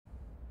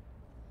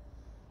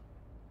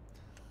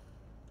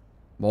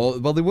Well,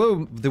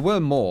 they were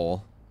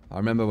more. I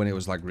remember when it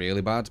was like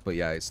really bad, but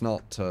yeah, it's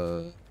not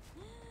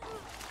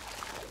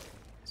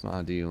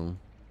ideal.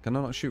 Can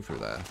I not shoot through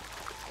there?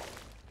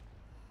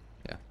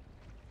 Yeah.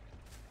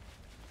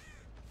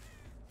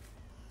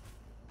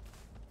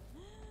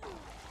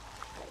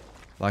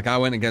 Like I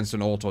went against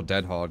an auto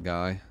dead hard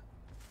guy.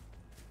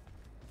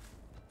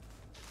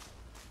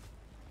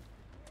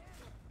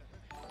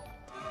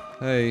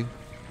 Hey.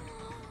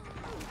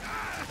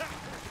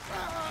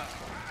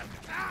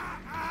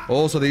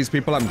 Also, these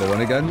people I'm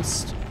going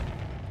against,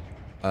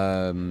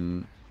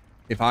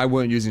 if I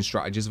weren't using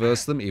strategies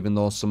versus them, even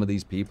though some of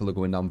these people are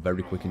going down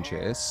very quick in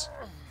chase,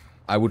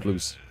 I would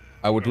lose.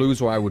 I would lose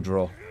or I would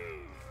draw.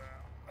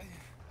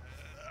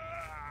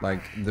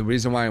 Like, the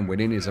reason why I'm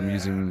winning is I'm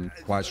using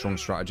quite strong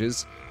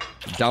strategies.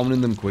 Downing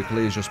them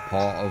quickly is just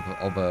part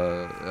of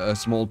a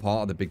small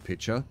part of the big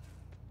picture.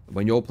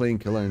 When you're playing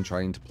killer and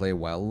trying to play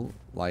well,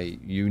 like,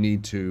 you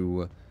need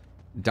to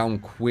down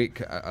quick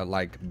at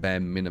like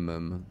bare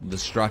minimum. The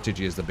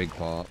strategy is the big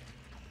part.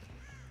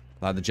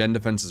 Like the gen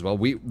defense as well.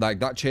 We like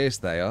that chase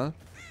there,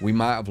 we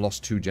might have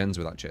lost 2 gens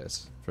with that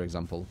chase, for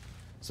example.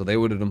 So they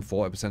would have done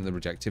 40% of the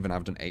objective and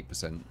I've done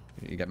 8%.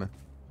 You get me?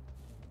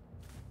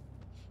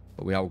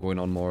 But we are going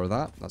on more of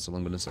that. That's all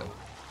I'm gonna say.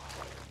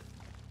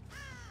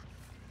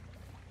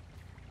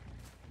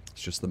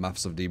 It's just the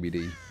maths of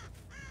DBD.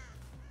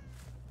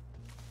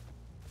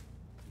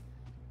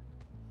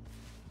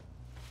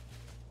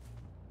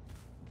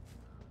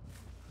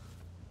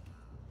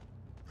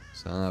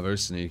 So, very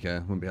sneaky.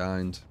 Went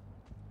behind.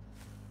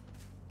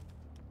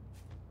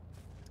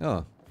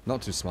 Oh,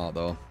 not too smart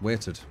though.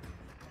 Waited.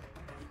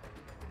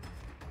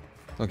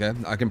 Okay,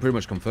 I can pretty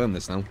much confirm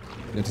this now.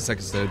 Into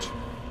second stage.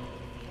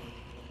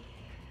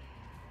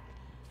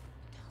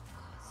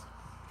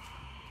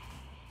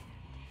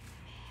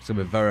 It's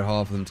gonna be very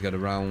hard for them to get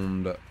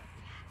around.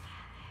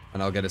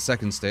 And I'll get a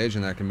second stage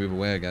and then I can move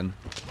away again.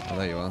 Oh,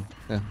 there you are.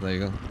 Yeah, there you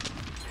go.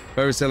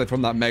 Very silly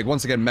from that Meg.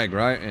 Once again, Meg,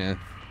 right? Yeah.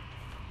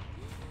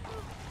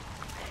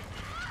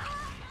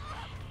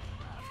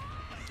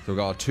 So we've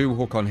got a 2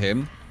 hook on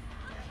him.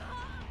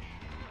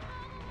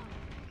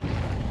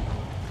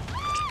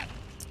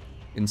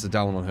 Insta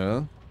down on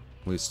her.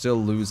 We're still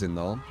losing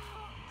though.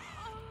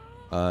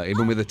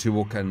 Even with a 2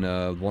 hook and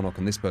 1 hook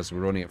on this person,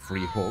 we're only at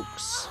 3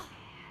 hooks.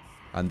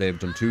 And they've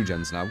done 2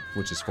 gens now,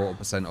 which is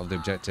 40% of the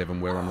objective,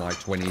 and we're on like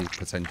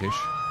 20%-ish.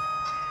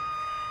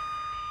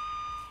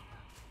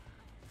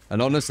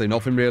 And honestly,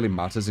 nothing really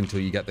matters until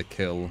you get the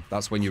kill.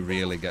 That's when you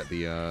really get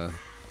the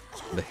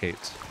hit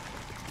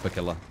for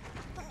killer.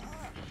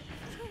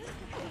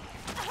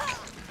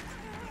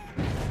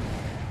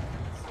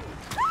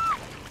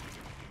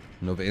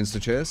 Another insta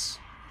chase.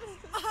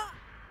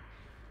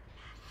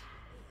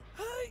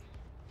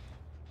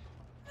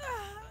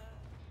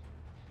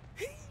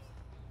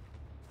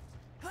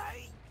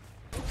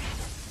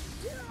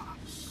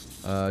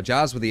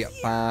 Jazz with the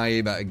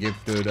 5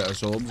 gifted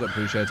subs.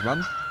 Appreciate it,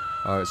 man.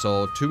 Alright,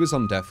 so 2 is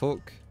on Death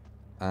Hook.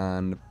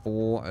 And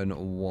 4 and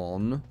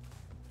 1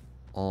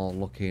 are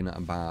looking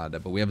bad.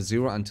 But we have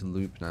 0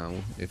 anti-loop now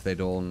if they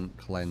don't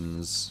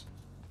cleanse.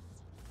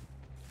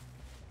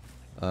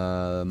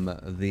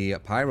 The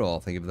Pyro,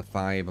 thank you for the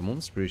 5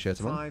 months. Appreciate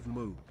it, man. 5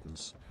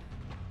 moons.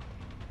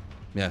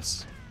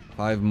 Yes.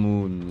 5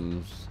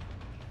 moons.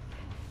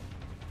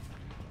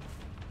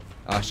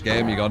 Ash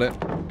game, you got it.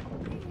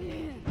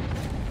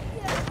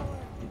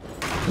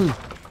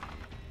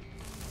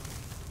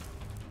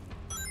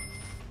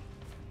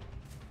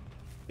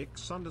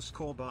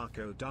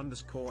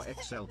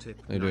 X_barcode_XL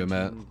tip. How you doing,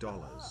 mate?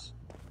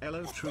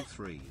 Hello, True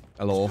 3.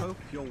 Hello. Hope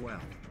you're well.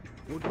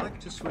 Would like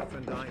to Swift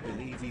and I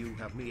believe you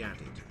have me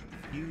added.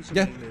 Username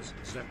Yeah. is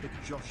Zepic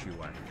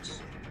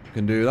Joshuax.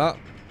 Can do that.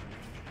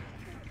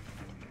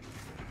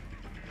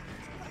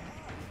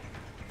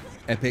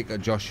 Epic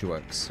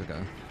Joshuax.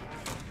 Okay.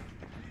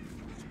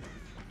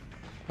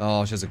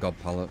 Oh, she has a god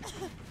pallet.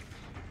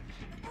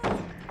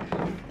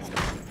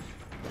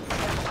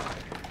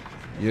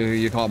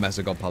 You can't mess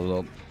a god pallet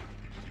up.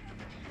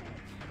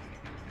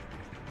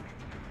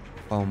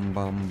 Bum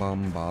bum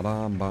bum ba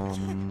dum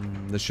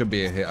bum. There should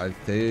be a hit, I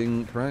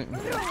think, right?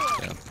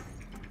 Yeah.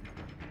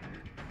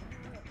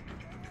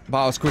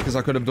 About as quick as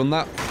I could have done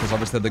that, because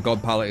obviously the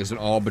god pallet is an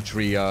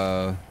arbitrary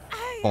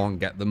can't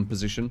get them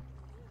position.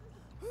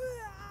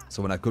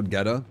 So when I could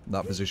get her,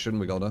 that position,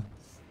 we got her.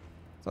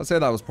 So I'd say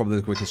that was probably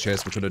the quickest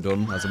chase we could have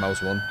done as a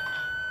mouse 1.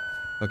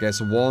 Okay,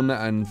 so 1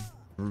 and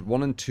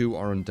 2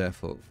 are on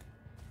Death Hook.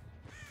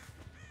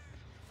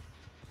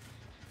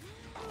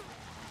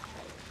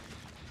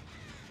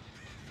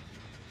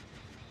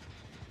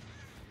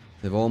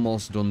 They've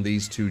almost done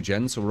these 2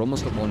 gens, so we're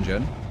almost at 1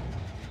 gen.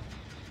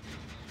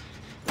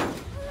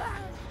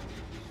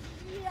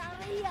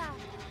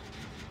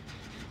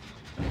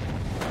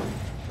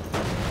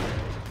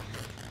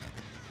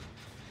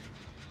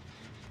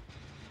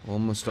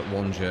 Almost at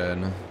 1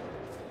 gen.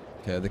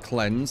 Okay, the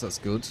cleanse, that's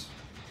good.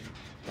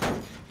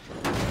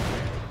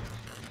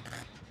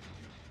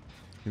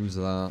 Who's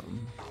that?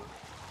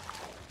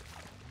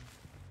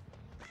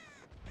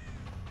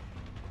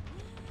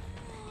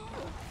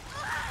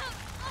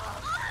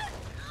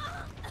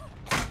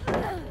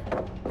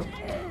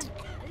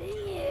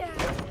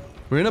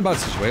 We're in a bad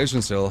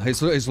situation still.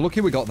 It's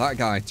lucky we got that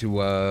guy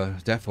to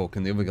death hook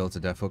and the other girl to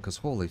death hook, because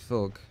holy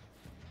fuck.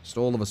 Just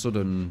all of a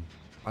sudden,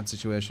 bad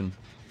situation.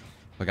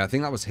 Like, I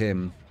think that was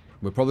him.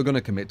 We're probably going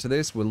to commit to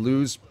this. We'll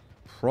lose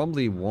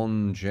probably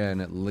 1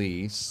 gen at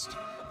least.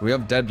 We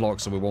have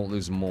deadlock, so we won't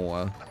lose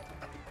more.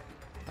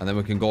 And then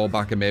we can go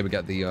back and maybe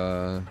get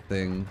the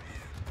thing.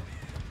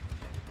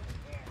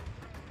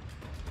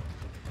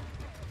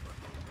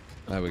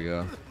 There we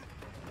go.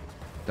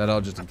 Dead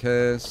out just in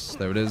case.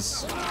 There it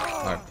is.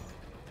 Alright.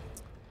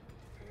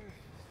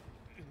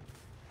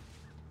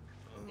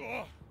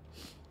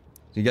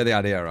 You get the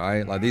idea,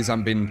 right? Like, these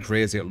haven't been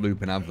crazy at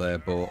looping, have they?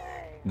 But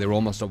they're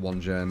almost at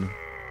 1 gen.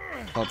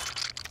 Oh.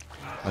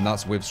 And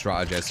that's with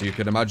strategy. So you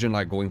could imagine,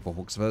 like, going for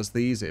hooks versus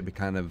these. It'd be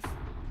kind of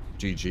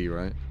GG,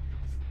 right?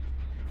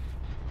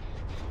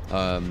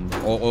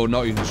 Or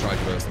not even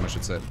strategy versus them, I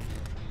should say.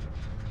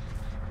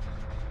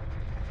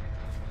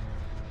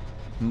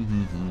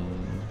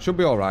 Should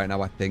be alright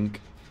now, I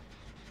think.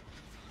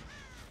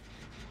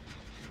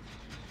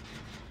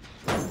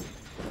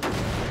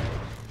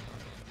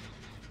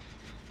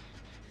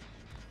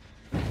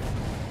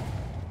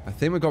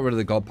 I think we got rid of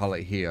the god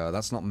palette here.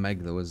 That's not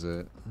Meg though, is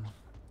it? Do you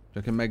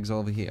reckon Meg's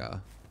over here?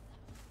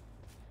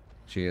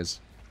 She is.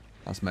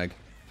 That's Meg.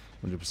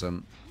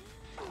 100%.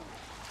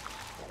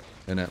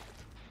 In it.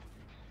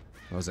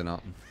 Or is it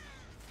not?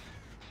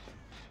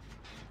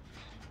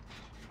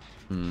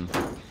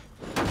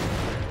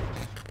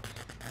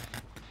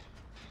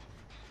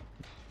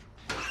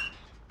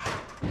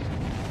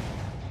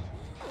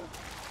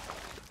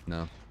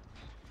 No.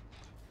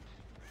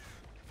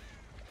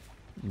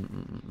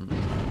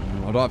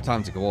 I don't have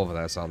time to go over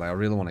there, sadly. I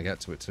really want to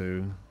get to it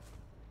too.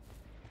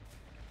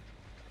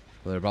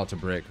 But they're about to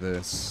break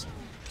this.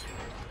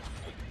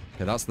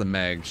 Okay, that's the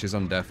Meg. She's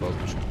on death hook.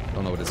 I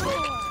don't know what it is.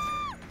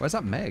 Where's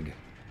that Meg?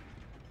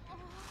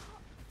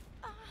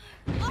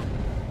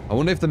 I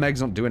wonder if the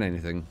Meg's not doing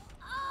anything.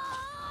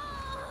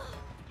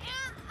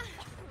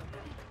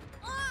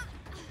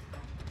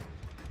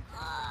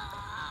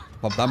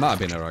 Well, that might have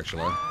been her,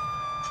 actually.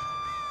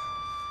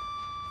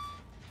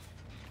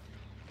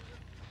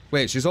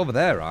 Wait, she's over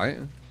there, right?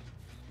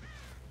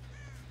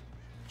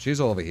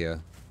 She's over here.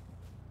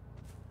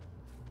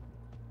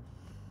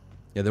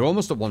 Yeah, they're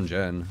almost at 1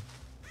 gen.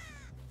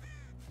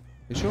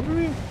 Is she over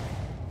here?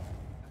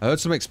 I heard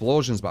some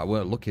explosions, but I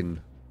weren't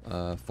looking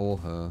for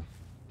her.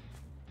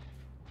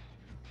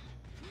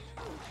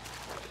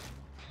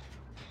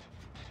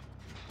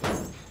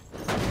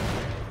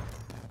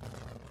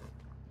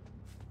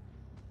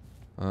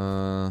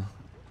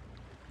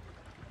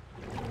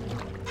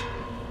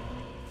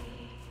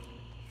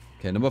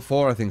 Okay, number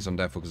 4 I think is on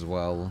death hook as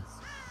well.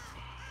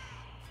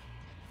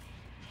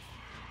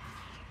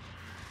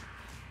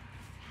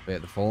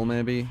 Bait the fall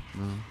maybe?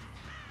 No.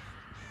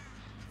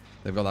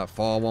 They've got that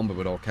 4-1, but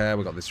we don't care.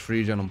 We got this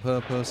 3 gen on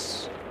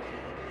purpose.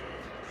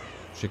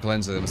 She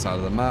cleanses the other side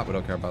of the map. We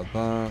don't care about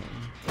that.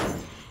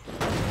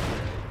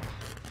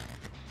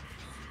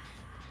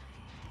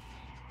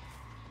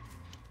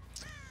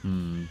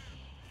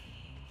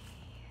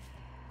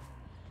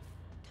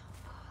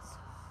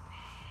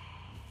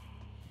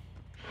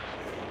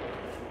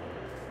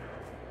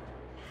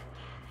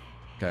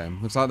 Okay,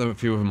 looks like there are a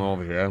few of them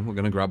over here. We're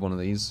gonna grab one of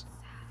these.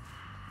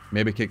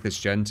 Maybe kick this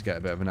gen to get a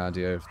bit of an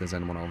idea if there's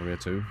anyone over here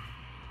too.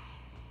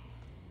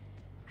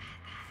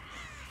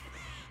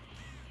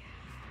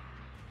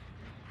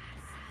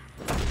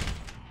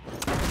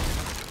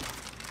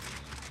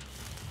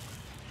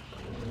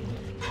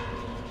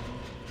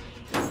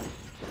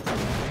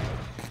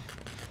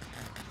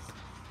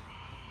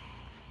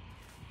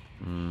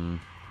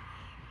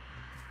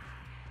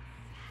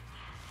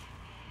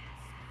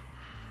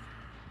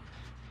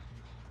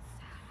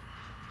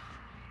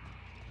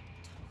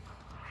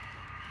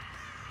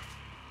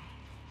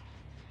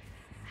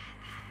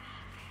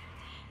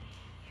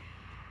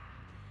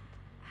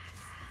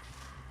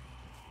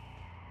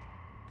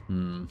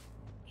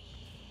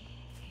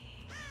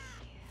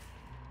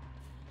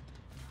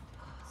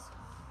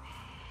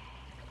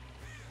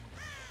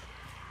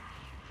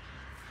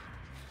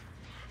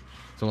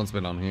 Someone's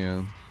been on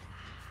here.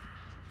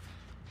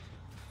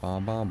 Ba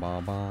ba ba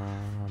ba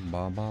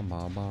ba ba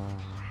ba ba.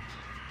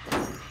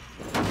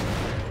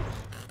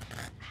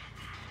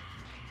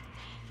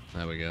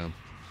 There we go.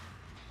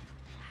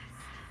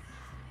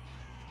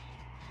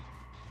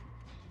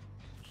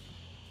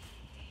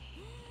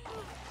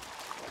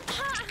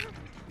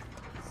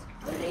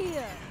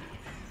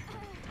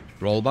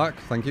 Roll back,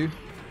 thank you.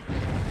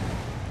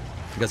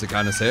 I guess it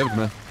kind of saved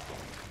me.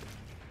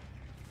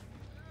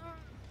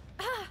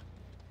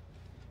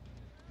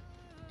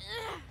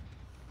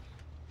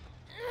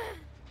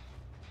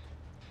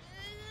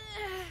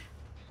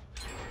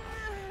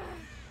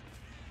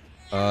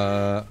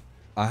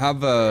 I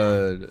have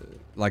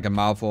like a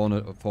mild form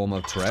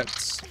of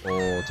Tourette's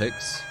or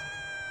tics.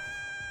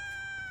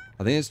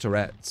 I think it's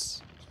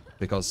Tourette's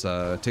because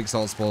tics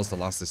aren't supposed to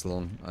last this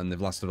long, and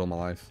they've lasted all my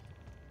life.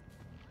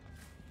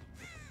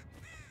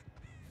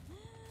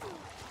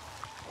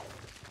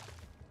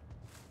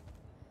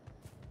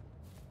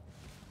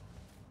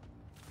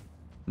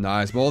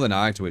 Nah, it's more than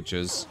eye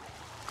twitches.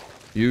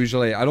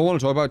 Usually, I don't want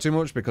to talk about it too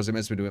much because it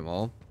makes me do it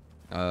more.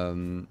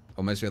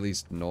 Or makes me at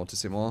least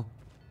notice it more.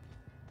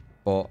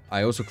 But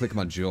I also click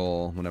my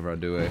jaw whenever I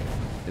do it.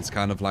 It's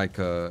kind of like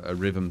a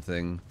rhythm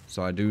thing.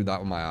 So I do that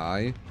with my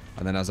eye.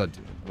 And then as I do,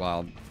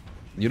 well,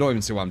 you don't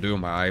even see what I'm doing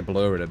with my eye.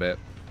 Blur it a bit.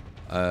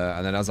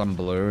 And then as I'm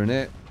blurring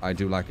it, I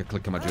do like a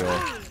click of my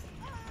jaw.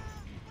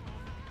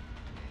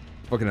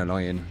 Fucking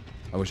annoying.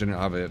 I wish I didn't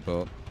have it,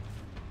 but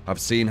I've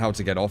seen how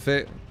to get off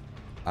it.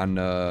 And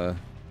and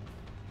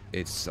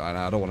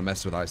I don't want to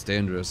mess with that. It's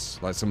dangerous.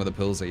 Like some of the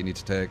pills that you need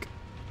to take.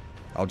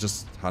 I'll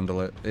just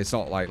handle it. It's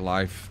not like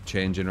life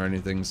changing or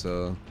anything,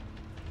 so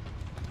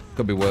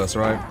could be worse,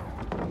 right?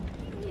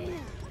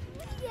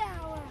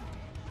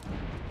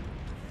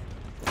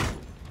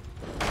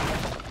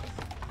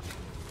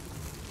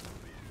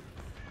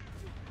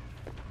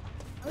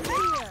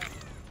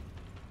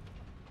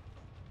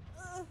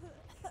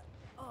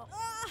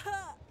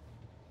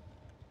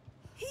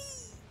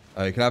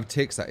 You can have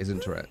ticks that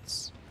isn't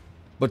Tourette's.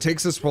 But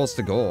ticks are supposed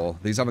to go.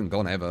 These haven't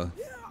gone ever.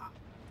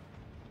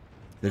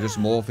 They just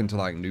morph into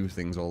like new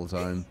things all the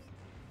time.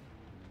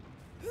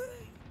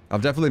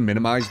 I've definitely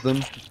minimized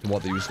them to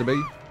what they used to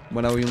be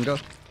when I was younger.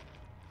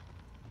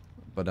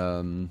 But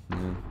yeah.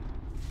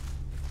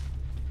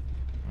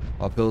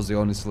 Are pills the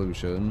only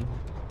solution?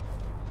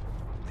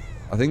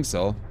 I think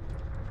so.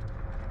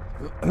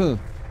 It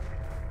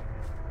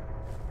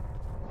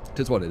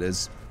is what it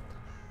is.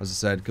 As I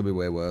said, could be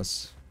way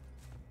worse.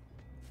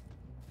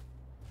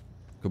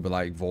 Could be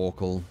like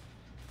vocal.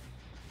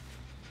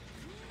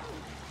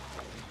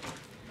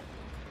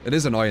 It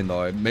is annoying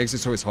though. It makes it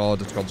so it's hard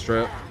to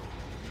concentrate.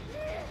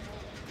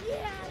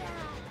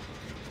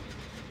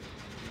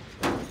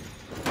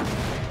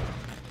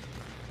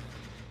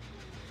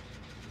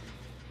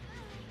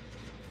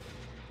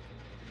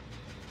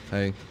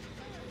 Hey.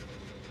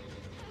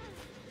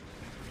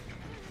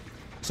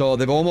 So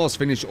they've almost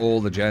finished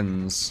all the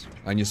gens,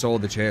 and you saw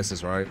the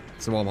chases, right?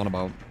 That's what I'm on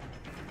about.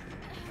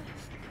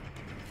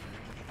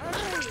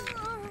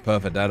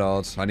 Perfect, dead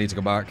hard. I need to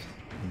go back.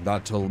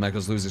 That'll make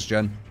us lose this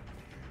gen.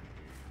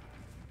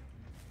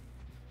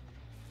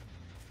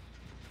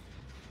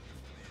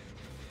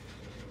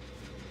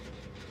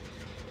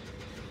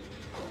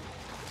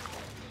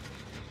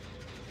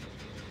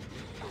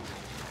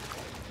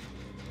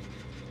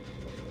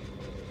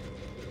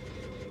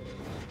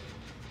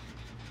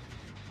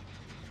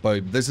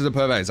 But this is a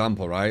perfect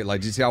example, right?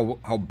 Like, do you see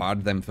how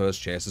bad them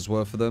first chases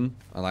were for them?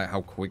 And like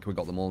how quick we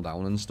got them all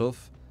down and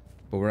stuff?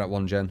 But we're at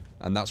 1 gen.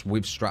 And that's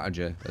with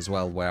strategy as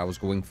well, where I was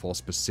going for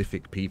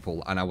specific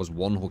people and I was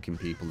one-hooking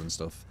people and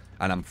stuff.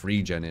 And I'm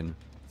 3-genning.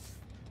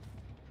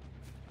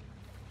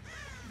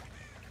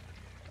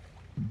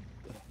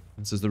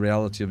 This is the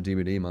reality of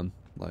DBD, man.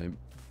 Like,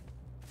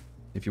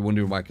 if you're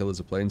wondering why killers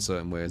are playing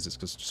certain ways, it's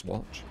because just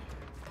watch.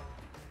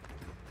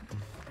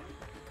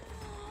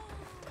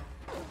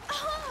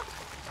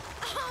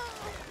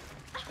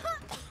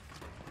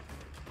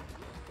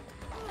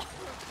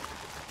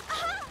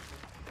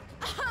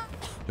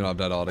 Gonna have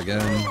dead hard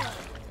again.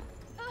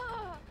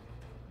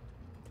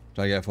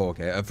 Try to get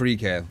 4k. A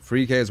 3k.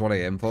 3k is what I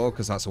aim for,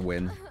 because that's a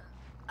win.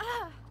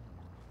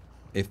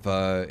 If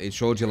it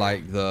showed you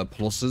like the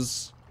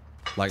pluses,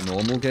 like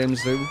normal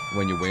games do,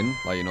 when you win.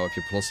 Like, you know, if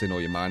you're plussing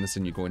or you're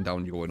minusing, you're going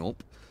down, you're going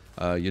up.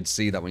 You'd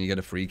see that when you get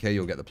a 3k,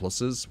 you'll get the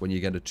pluses. When you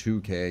get a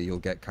 2k, you'll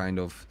get kind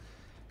of,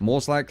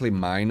 most likely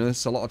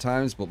minus a lot of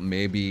times, but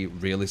maybe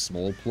really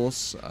small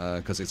plus,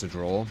 because it's a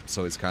draw.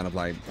 So it's kind of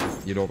like,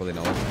 you don't really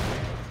know.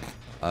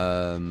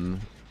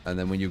 And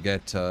then when you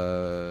get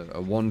a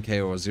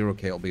 1k or a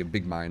 0k, it'll be a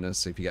big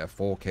minus. If you get a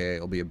 4k,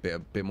 it'll be a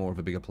bit more of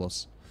a bigger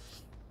plus.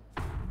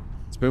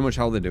 It's pretty much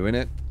how they're doing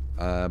it,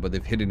 but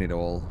they've hidden it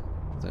all.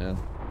 So, yeah.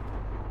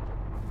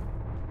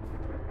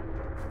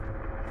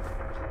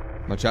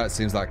 My chat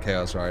seems like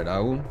chaos right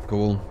now.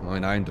 Cool. I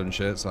mean, I ain't done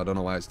shit, so I don't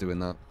know why it's doing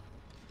that.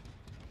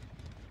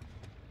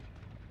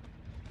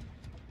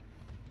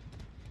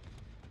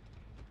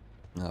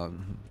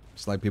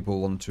 It's like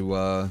people want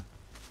to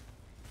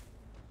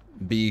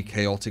be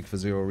chaotic for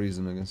zero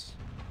reason, I guess.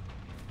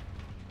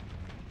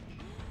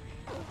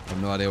 I have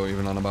no idea what you're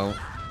even on about.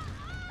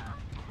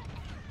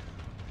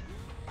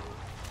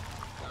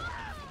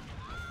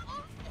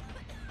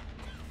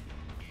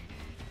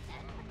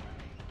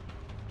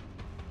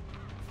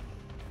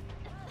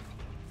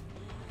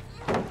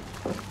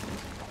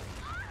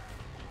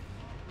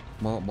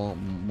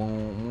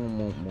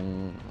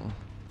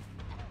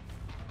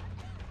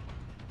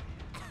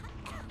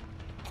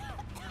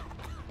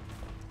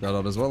 Got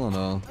out as well or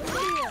no?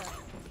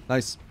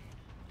 Nice.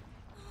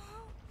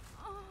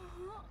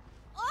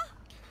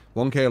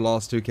 1k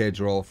loss, 2k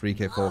draw,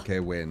 3k,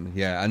 4k win.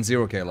 Yeah, and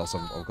 0k loss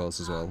of course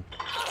as well.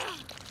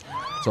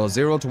 So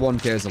 0 to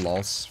 1k is a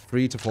loss,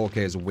 3 to 4k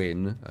is a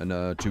win, and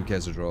 2k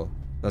is a draw.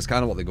 That's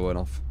kind of what they're going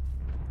off.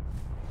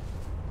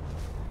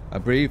 A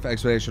brief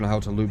explanation on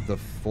how to loop the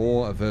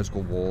 4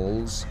 vertical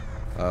walls.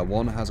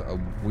 1 has a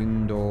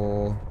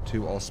window,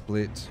 2 are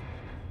split.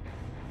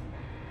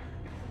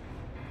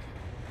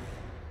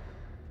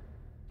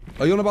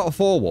 Are you on about a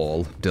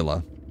 4-wall,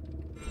 Dilla?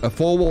 A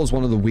 4-wall is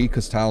one of the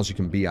weakest tiles you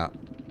can be at.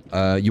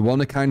 You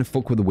want to kind of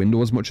fuck with the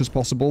window as much as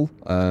possible.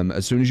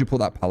 As soon as you put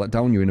that pallet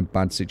down, you're in a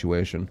bad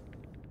situation.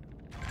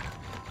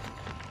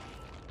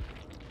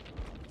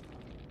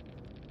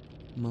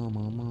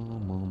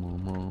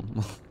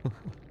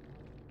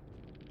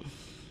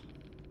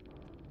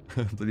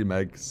 Bloody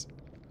Megs.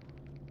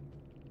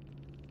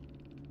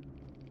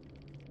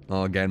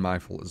 Oh, again, my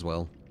fault as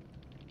well.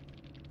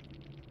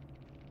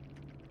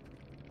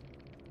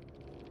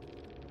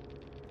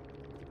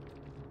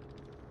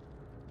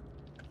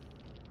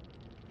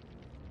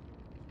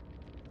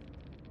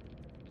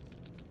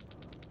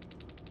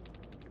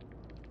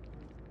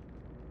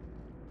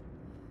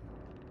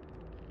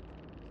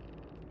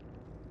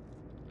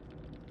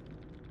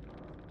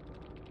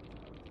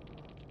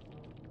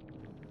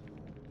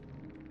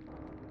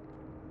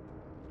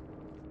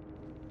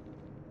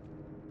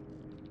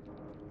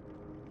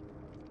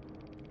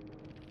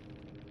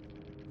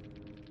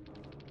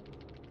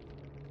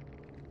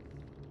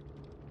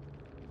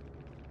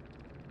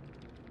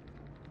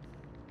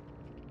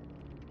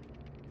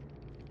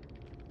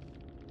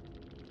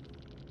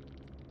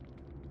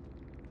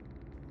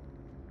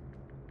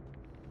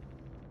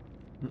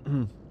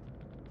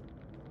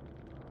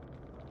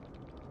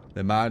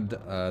 They're mad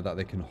that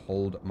they can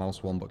hold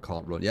mouse 1 but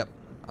can't run. Yep,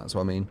 that's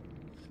what I mean.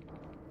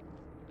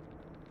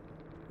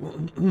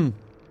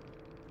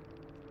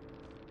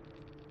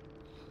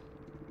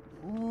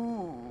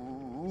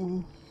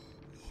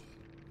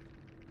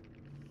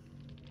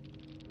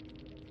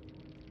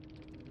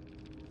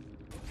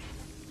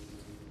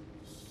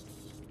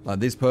 Like,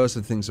 this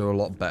person thinks they're a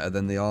lot better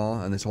than they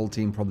are, and this whole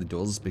team probably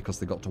does, because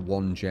they got to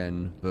 1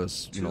 gen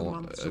versus, you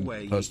know,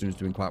 a person who's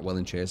doing quite well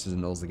in chases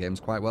and knows the games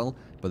quite well,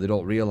 but they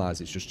don't realise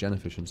it's just gen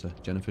efficiency.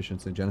 Gen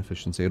efficiency, gen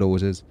efficiency, it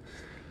always is.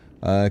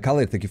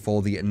 Khalid, thank you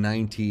for the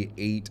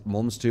 98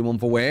 months, 2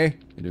 months away. How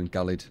you doing,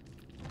 Khalid?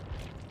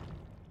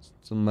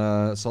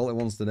 Some salty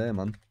ones today,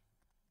 man.